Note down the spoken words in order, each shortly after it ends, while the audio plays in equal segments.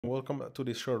Welcome to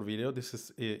this short video. This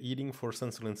is eating for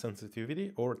insulin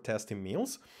sensitivity or testing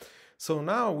meals. So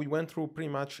now we went through pretty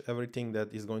much everything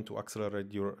that is going to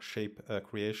accelerate your shape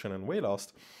creation and weight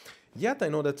loss. Yet I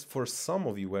know that for some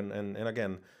of you, and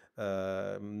again,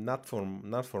 not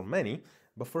for many,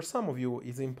 but for some of you,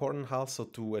 it's important also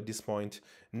to at this point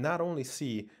not only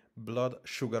see blood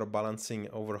sugar balancing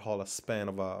overhaul a span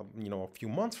of a few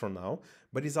months from now,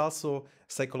 but it's also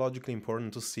psychologically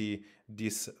important to see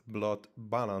this blood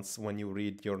balance when you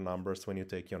read your numbers, when you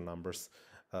take your numbers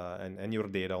and your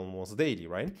data almost daily,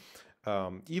 right?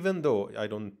 Even though I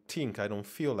don't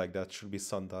feel like that should be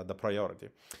the priority.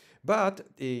 But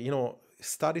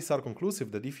studies are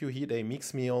conclusive that if you eat a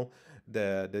mixed meal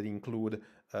that include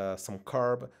some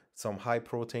carb, some high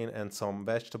protein, and some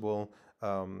vegetable,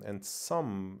 and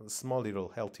some small little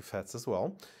healthy fats as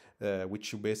well,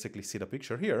 which you basically see the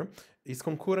picture here, is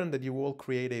concurrent that you will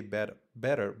create a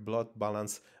better blood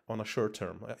balance on a short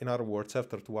term. In other words,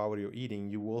 after 2 hours you're eating,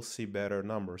 you will see better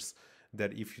numbers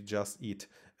than if you just eat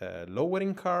lower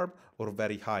in carb or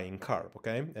very high in carb,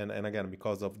 okay? And again,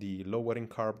 because of the lower in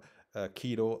carb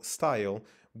keto style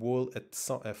will,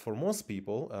 for most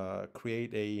people,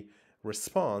 create a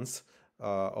response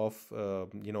of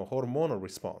hormonal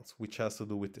response, which has to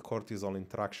do with the cortisol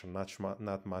interaction,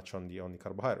 not much on the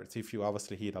carbohydrates. If you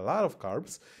obviously eat a lot of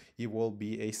carbs, it will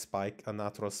be a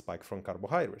natural spike from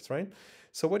carbohydrates, right?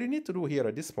 So what you need to do here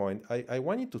at this point, I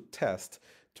want you to test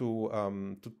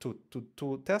to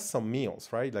test some meals,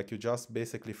 right? Like you just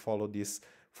basically follow this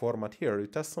format here. You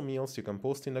test some meals, you can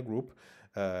post in a group,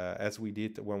 as we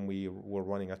did when we were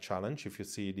running a challenge. If you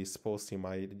see this post in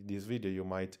this video, you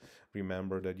might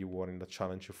remember that you were in the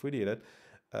challenge if we did it.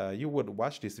 You would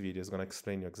watch this video, it's going to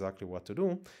explain you exactly what to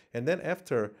do. And then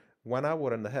after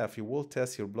 1.5 hours, you will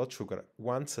test your blood sugar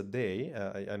once a day.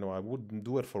 I know I wouldn't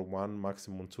do it for 1,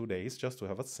 maximum 2 days, just to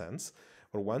have a sense,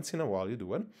 or once in a while you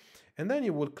do it. And then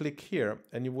you would click here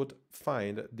and you would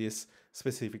find this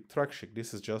specific track sheet.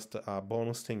 This is just a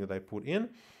bonus thing that I put in.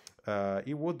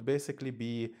 It would basically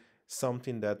be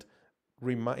something that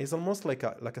is almost like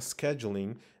a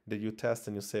scheduling that you test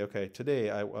and you say, okay,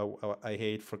 today I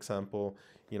ate, for example,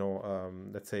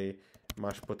 let's say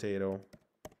mashed potato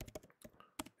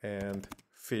and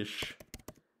fish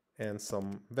and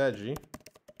some veggie,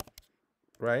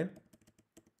 right?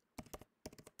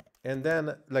 And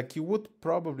then like you would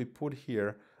probably put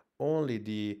here only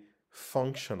the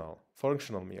functional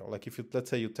meal. Like if you, let's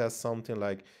say you test something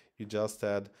like you just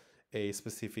had a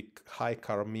specific high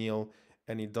carb meal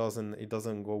and it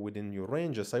doesn't go within your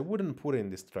ranges, I wouldn't put in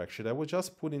this track sheet. I would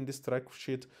just put in this track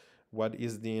sheet what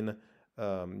is deemed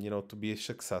to be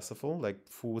successful, like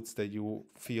foods that you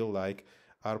feel like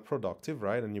are productive,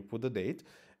 right? And you put the date,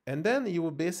 and then you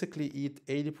will basically eat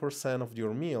 80% of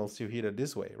your meals. You eat it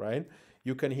this way, right?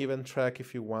 You can even track,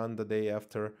 if you want, the day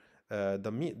after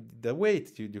the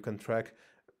weight. You can track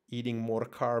eating more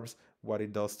carbs, what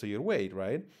it does to your weight,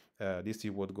 right? This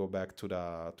you would go back to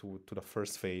the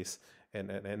first phase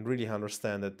and really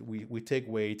understand that we take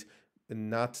weight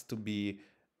not to be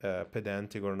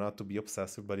pedantic or not to be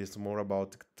obsessive, but it's more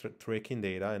about tracking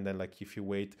data. And then like if you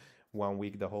wait 1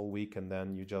 week, the whole week, and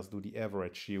then you just do the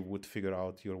average, you would figure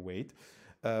out your weight.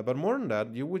 But more than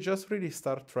that, you would just really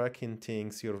start tracking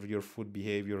things, your food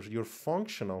behaviors, your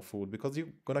functional food, because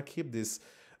you're gonna keep this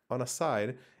on a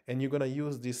side and you're gonna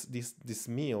use these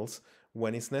meals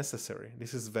when it's necessary.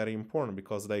 This is very important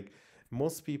because like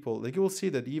most people, like you will see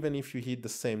that even if you eat the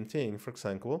same thing, for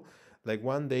example, like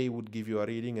one day would give you a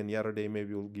reading and the other day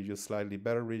maybe will give you slightly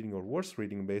better reading or worse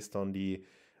reading based on the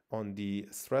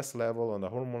stress level, on the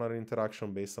hormonal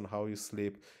interaction, based on how you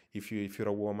sleep. If you're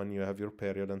a woman, you have your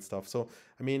period and stuff. So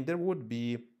I mean, there would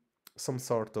be some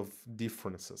sort of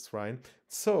differences, right?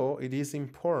 So it is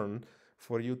important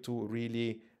for you to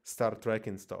really start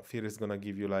tracking stuff. Here is gonna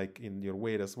give you like in your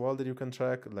weight as well that you can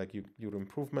track, like your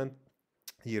improvement.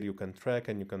 Here you can track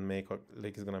and you can make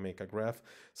like it's gonna make a graph.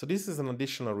 So this is an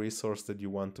additional resource that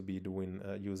you want to be doing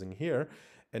using here.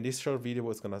 And this short video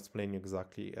is gonna explain you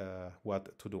exactly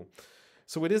what to do.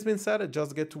 So with this being said,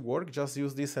 just get to work. Just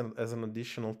use this as an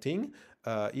additional thing.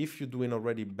 If you're doing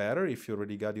already better, if you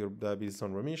already got your diabetes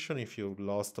on remission, if you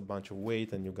lost a bunch of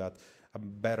weight and you got a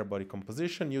better body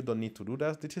composition, you don't need to do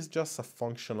that. This is just a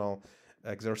functional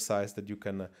exercise that you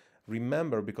can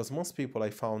remember, because most people, I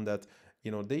found that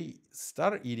they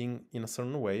start eating in a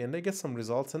certain way and they get some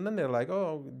results and then they're like,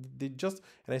 oh,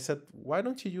 and I said, why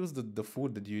don't you use the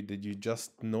food that you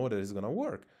just know that is gonna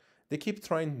work? They keep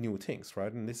trying new things,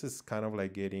 right? And this is kind of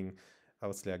like getting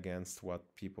obviously against what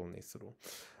people need to do.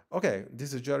 Okay,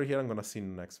 this is Jerry here. I'm gonna see you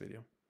in the next video.